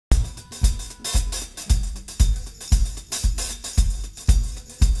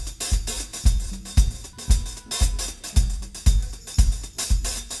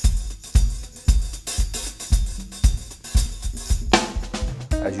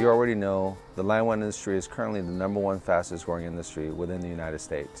you already know, the LAN WAN industry is currently the #1 fastest growing industry within the United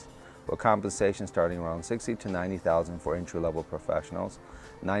States, with compensation starting around $60,000 to $90,000 for entry-level professionals,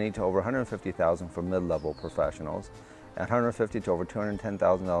 $90,000 to over $150,000 for mid-level professionals, and $150,000 to over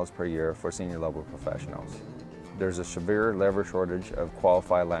 $210,000 per year for senior-level professionals. There's a severe labor shortage of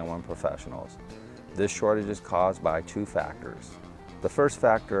qualified LAN WAN professionals. This shortage is caused by two factors. The first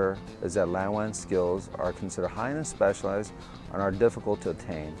factor is that LAN WAN skills are considered high and specialized and are difficult to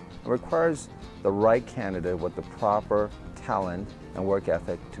attain. It requires the right candidate with the proper talent and work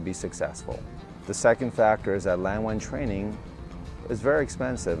ethic to be successful. The second factor is that LAN WAN training is very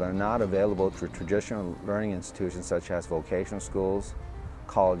expensive and not available through traditional learning institutions such as vocational schools,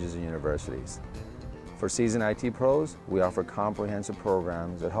 colleges, and universities. For seasoned IT pros, we offer comprehensive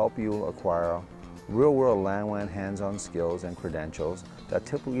programs that help you acquire real-world LAN WAN hands-on skills and credentials that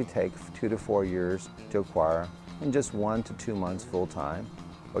typically take 2 to 4 years to acquire in just 1 to 2 months full-time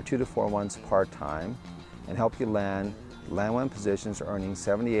or 2 to 4 months part-time, and help you land LAN WAN positions earning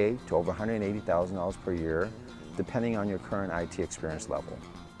 $78,000 to over $180,000 per year, depending on your current IT experience level.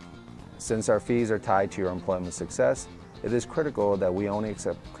 Since our fees are tied to your employment success, it is critical that we only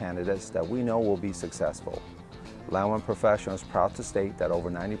accept candidates that we know will be successful. LAN WAN Professional is proud to state that over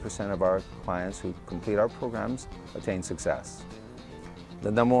 90% of our clients who complete our programs attain success.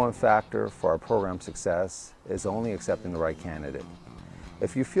 The #1 factor for our program success is only accepting the right candidate.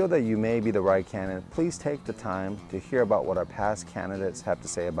 If you feel that you may be the right candidate, please take the time to hear about what our past candidates have to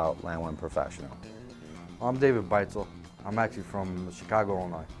say about LAN WAN Professional. I'm David Beitzel. I'm actually from Chicago,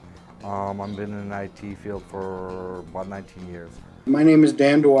 Illinois. I've been in the IT field for about 19 years. My name is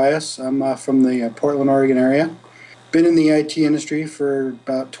Dan Dwyas. I'm from the Portland, Oregon area. Been in the IT industry for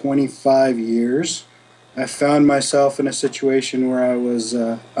about 25 years. I found myself in a situation where I was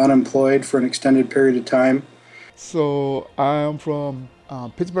unemployed for an extended period of time. So I'm from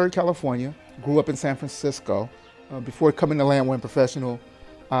Pittsburgh, California. Grew up in San Francisco. Before coming to LAN WAN Professional,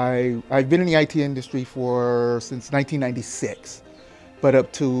 I've been in the IT industry since 1996. But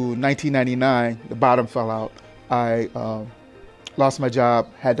up to 1999, the bottom fell out. I lost my job,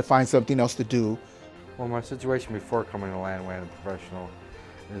 had to find something else to do. Well, my situation before coming to LAN WAN Professional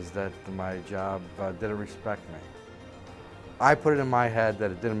is that my job didn't respect me. I put it in my head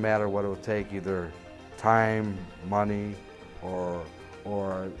that it didn't matter what it would take, either time, money, or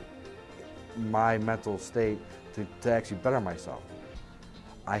my mental state to actually better myself.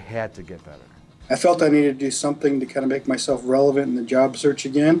 I had to get better. I felt I needed to do something to kind of make myself relevant in the job search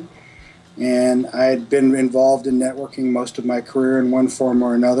again. And I had been involved in networking most of my career in one form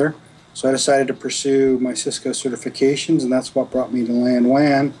or another. So I decided to pursue my Cisco certifications, and that's what brought me to LAN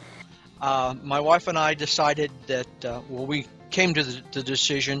WAN. My wife and I decided that, we came to the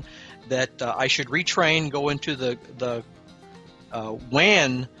decision that I should retrain, go into the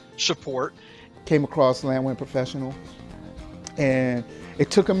WAN support. Came across LAN WAN Professional, and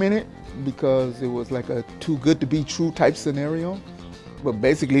it took a minute because it was like a too good to be true type scenario. But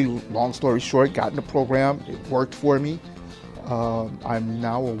basically, long story short, got in the program, it worked for me. I'm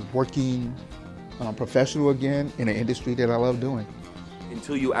now a working professional again in an industry that I love doing.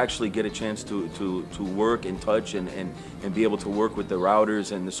 Until you actually get a chance to work and touch and be able to work with the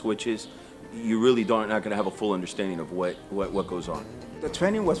routers and the switches, you really not going to have a full understanding of what goes on. The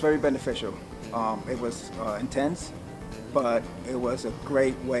training was very beneficial. It was intense, but it was a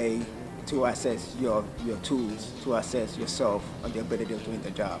great way to assess your tools, to assess yourself and the ability of doing the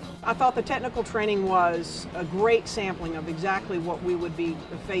job. I thought the technical training was a great sampling of exactly what we would be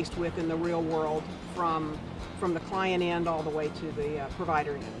faced with in the real world, from the client end all the way to the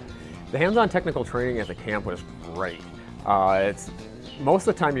provider end. The hands-on technical training at the camp was great. Most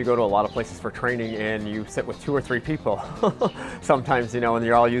of the time you go to a lot of places for training and you sit with 2 or 3 people sometimes, and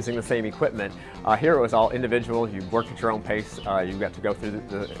you're all using the same equipment. Here it was all individual. You worked at your own pace. You got to go through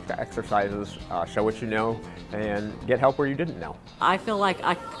the exercises, show what you know, and get help where you didn't know. I feel like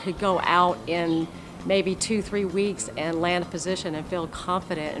I could go out in maybe 2-3 weeks and land a position and feel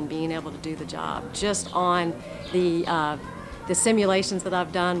confident in being able to do the job. Just on the simulations that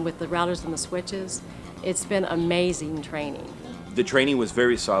I've done with the routers and the switches, it's been amazing training. The training was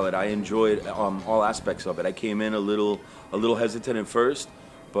very solid. I enjoyed all aspects of it. I came in a little hesitant at first,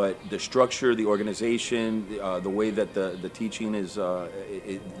 but the structure, the organization, the way that the teaching is, the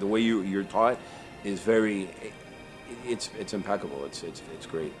way you're taught is it's impeccable. It's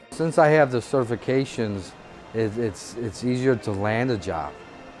great. Since I have the certifications, it's easier to land a job.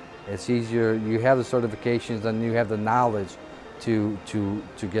 It's easier. You have the certifications and you have the knowledge to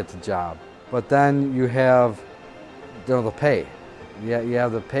get the job. But then you have the pay. You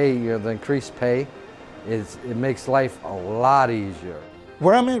have the pay, the increased pay. It makes life a lot easier.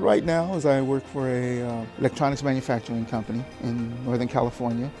 Where I'm at right now is I work for a electronics manufacturing company in Northern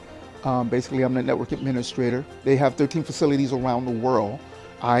California. Basically, I'm the network administrator. They have 13 facilities around the world.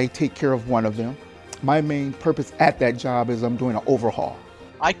 I take care of one of them. My main purpose at that job is I'm doing an overhaul.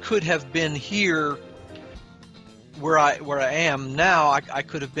 I could have been here where I am now. I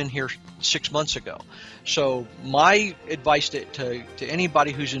could have been here 6 months ago. So my advice to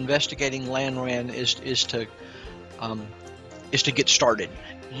anybody who's investigating LAN/WAN is to get started.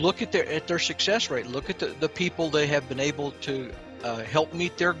 Look at their success rate. Look at the people they have been able to help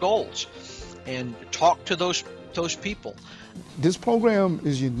meet their goals, and talk to those people. This program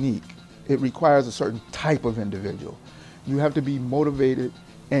is unique. It requires a certain type of individual. You have to be motivated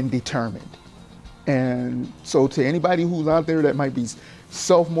and determined. And so to anybody who's out there that might be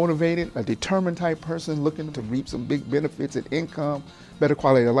self-motivated, a determined type person looking to reap some big benefits and income, better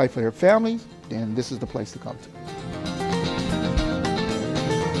quality of life for their families, then this is the place to come to.